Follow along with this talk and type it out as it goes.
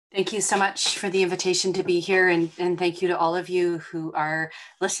Thank you so much for the invitation to be here, and thank you to all of you who are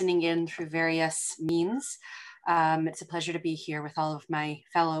listening in through various means. It's a pleasure to be here with all of my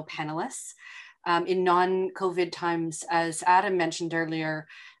fellow panelists. In non-COVID times, as Adam mentioned earlier,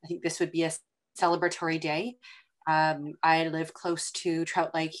 I think this would be a celebratory day. I live close to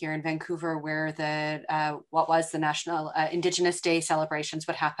Trout Lake here in Vancouver, where what was the National Indigenous Day celebrations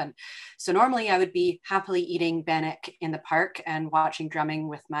would happen. So normally I would be happily eating bannock in the park and watching drumming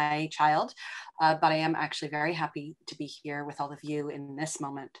with my child, but I am actually very happy to be here with all of you in this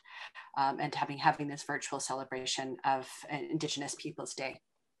moment and having this virtual celebration of Indigenous Peoples Day.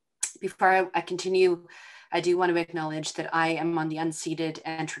 Before I continue, I do want to acknowledge that I am on the unceded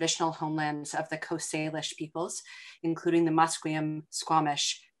and traditional homelands of the Coast Salish peoples, including the Musqueam,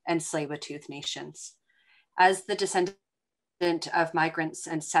 Squamish, and Tsleil-Waututh nations. As the descendant of migrants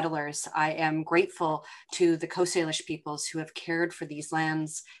and settlers, I am grateful to the Coast Salish peoples who have cared for these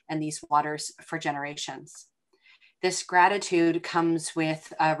lands and these waters for generations. This gratitude comes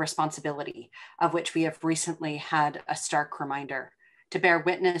with a responsibility, of which we have recently had a stark reminder, to bear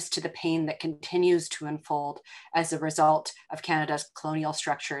witness to the pain that continues to unfold as a result of Canada's colonial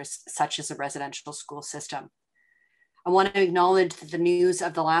structures, such as a residential school system. I want to acknowledge the news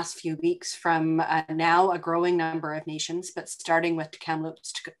of the last few weeks from now a growing number of nations, but starting with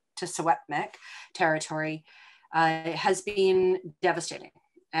Kamloops to Secwepemc territory, has been devastating,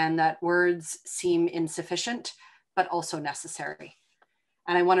 and that words seem insufficient, but also necessary.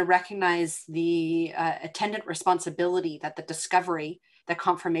 And I want to recognize the attendant responsibility that the discovery, the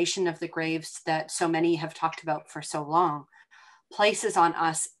confirmation of the graves that so many have talked about for so long, places on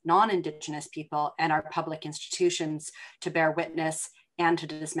us non-Indigenous people and our public institutions to bear witness and to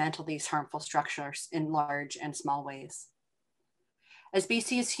dismantle these harmful structures in large and small ways. As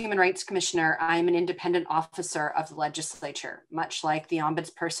BC's Human Rights Commissioner, I am an independent officer of the legislature, much like the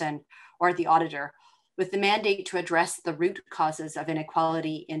ombudsperson or the auditor, with the mandate to address the root causes of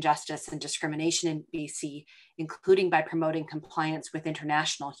inequality, injustice, and discrimination in BC, including by promoting compliance with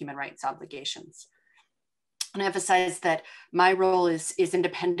international human rights obligations. And I emphasize that my role is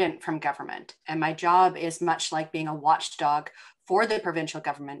independent from government, and my job is much like being a watchdog for the provincial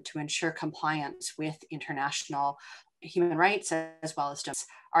government to ensure compliance with international human rights as well as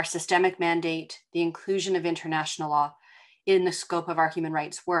our systemic mandate, the inclusion of international law in the scope of our human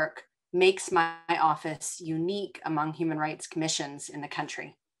rights work, makes my office unique among human rights commissions in the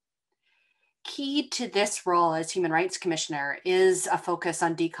country. Key to this role as Human Rights Commissioner is a focus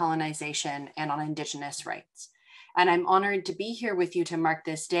on decolonization and on Indigenous rights. And I'm honored to be here with you to mark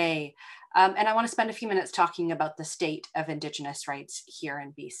this day. And I want to spend a few minutes talking about the state of Indigenous rights here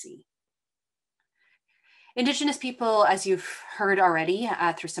in BC. Indigenous people, as you've heard already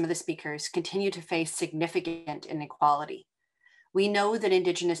through some of the speakers, continue to face significant inequality. We know that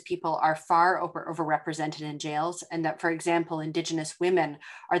Indigenous people are far overrepresented in jails, and that, for example, Indigenous women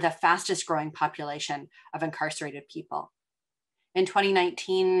are the fastest growing population of incarcerated people. In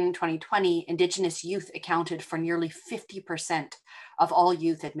 2019-2020, Indigenous youth accounted for nearly 50% of all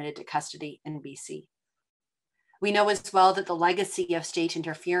youth admitted to custody in BC. We know as well that the legacy of state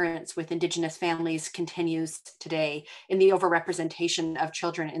interference with Indigenous families continues today in the overrepresentation of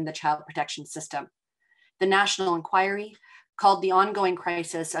children in the child protection system. The National Inquiry called the ongoing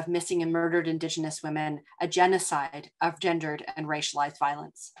crisis of missing and murdered Indigenous women a genocide of gendered and racialized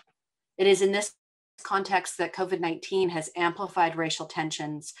violence. It is in this context that COVID-19 has amplified racial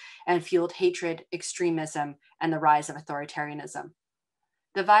tensions and fueled hatred, extremism, and the rise of authoritarianism.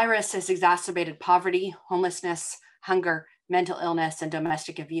 The virus has exacerbated poverty, homelessness, hunger, mental illness, and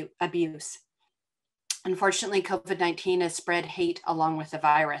domestic abuse. Unfortunately, COVID-19 has spread hate along with the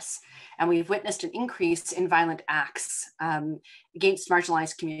virus, and we've witnessed an increase in violent acts against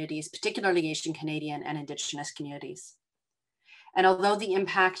marginalized communities, particularly Asian Canadian and Indigenous communities. And although the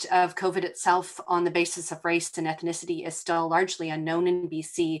impact of COVID itself on the basis of race and ethnicity is still largely unknown in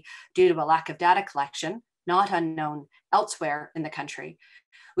BC due to a lack of data collection, not unknown elsewhere in the country,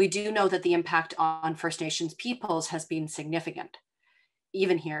 we do know that the impact on First Nations peoples has been significant,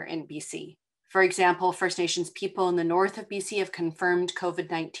 even here in BC. For example, First Nations people in the north of BC have confirmed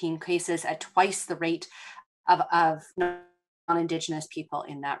COVID-19 cases at twice the rate of non-Indigenous people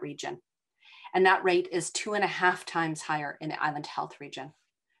in that region. And that rate is 2.5 times higher in the Island Health region.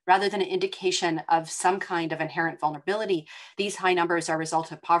 Rather than an indication of some kind of inherent vulnerability, these high numbers are a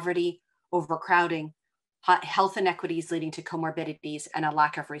result of poverty, overcrowding, health inequities leading to comorbidities, and a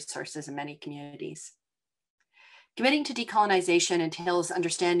lack of resources in many communities. Committing to decolonization entails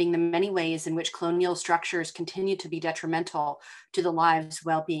understanding the many ways in which colonial structures continue to be detrimental to the lives,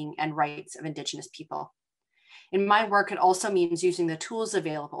 well-being, and rights of Indigenous people. In my work, it also means using the tools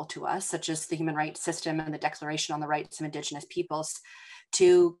available to us, such as the human rights system and the Declaration on the Rights of Indigenous Peoples,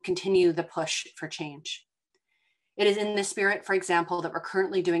 to continue the push for change. It is in this spirit, for example, that we're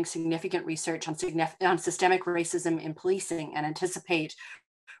currently doing significant research on systemic racism in policing and anticipate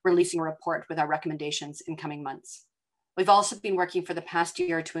releasing a report with our recommendations in coming months. We've also been working for the past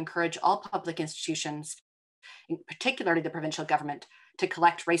year to encourage all public institutions, particularly the provincial government, to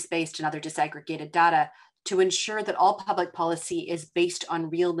collect race-based and other disaggregated data to ensure that all public policy is based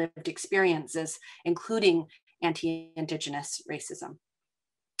on real lived experiences, including anti-Indigenous racism.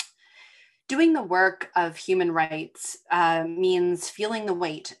 Doing the work of human rights means feeling the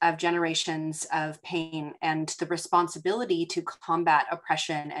weight of generations of pain and the responsibility to combat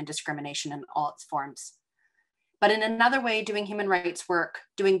oppression and discrimination in all its forms. But in another way, doing human rights work,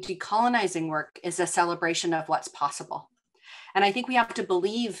 doing decolonizing work, is a celebration of what's possible. And I think we have to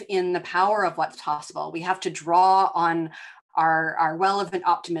believe in the power of what's possible. We have to draw on our well of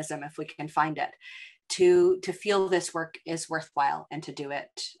optimism, if we can find it, to feel this work is worthwhile and to do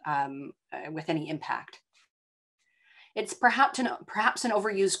it with any impact. It's perhaps an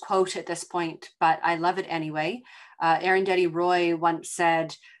overused quote at this point, but I love it anyway. Arundhati Roy once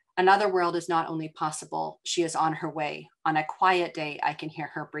said, "Another world is not only possible, she is on her way. On a quiet day, I can hear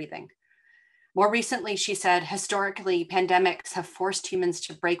her breathing." More recently, she said, "Historically, pandemics have forced humans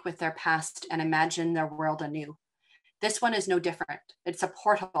to break with their past and imagine their world anew. This one is no different. It's a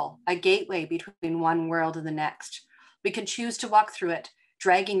portal, a gateway between one world and the next. We can choose to walk through it,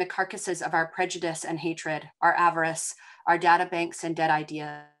 dragging the carcasses of our prejudice and hatred, our avarice, our data banks and dead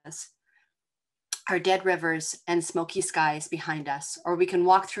ideas, our dead rivers and smoky skies behind us, or we can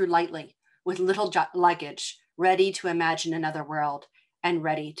walk through lightly with little luggage, ready to imagine another world and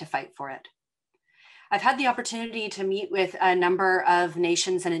ready to fight for it." I've had the opportunity to meet with a number of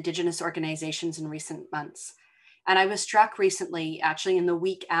nations and Indigenous organizations in recent months. And I was struck recently, actually in the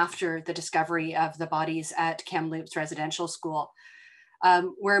week after the discovery of the bodies at Kamloops Residential School.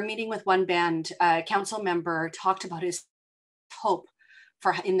 We're meeting with one band, a council member talked about his hope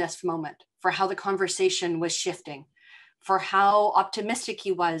in this moment, for how the conversation was shifting, for how optimistic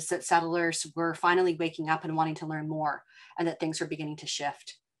he was that settlers were finally waking up and wanting to learn more, and that things were beginning to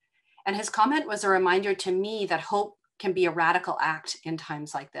shift. And his comment was a reminder to me that hope can be a radical act in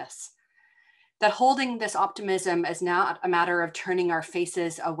times like this. That holding this optimism is not a matter of turning our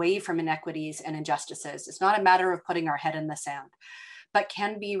faces away from inequities and injustices. It's not a matter of putting our head in the sand, but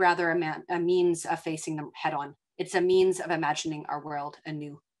can be rather a means of facing them head on. It's a means of imagining our world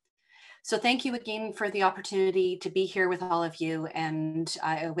anew. So thank you again for the opportunity to be here with all of you, and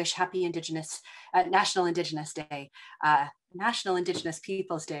I wish happy National Indigenous Day, National Indigenous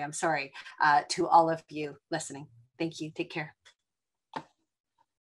Peoples Day, I'm sorry, to all of you listening. Thank you, take care.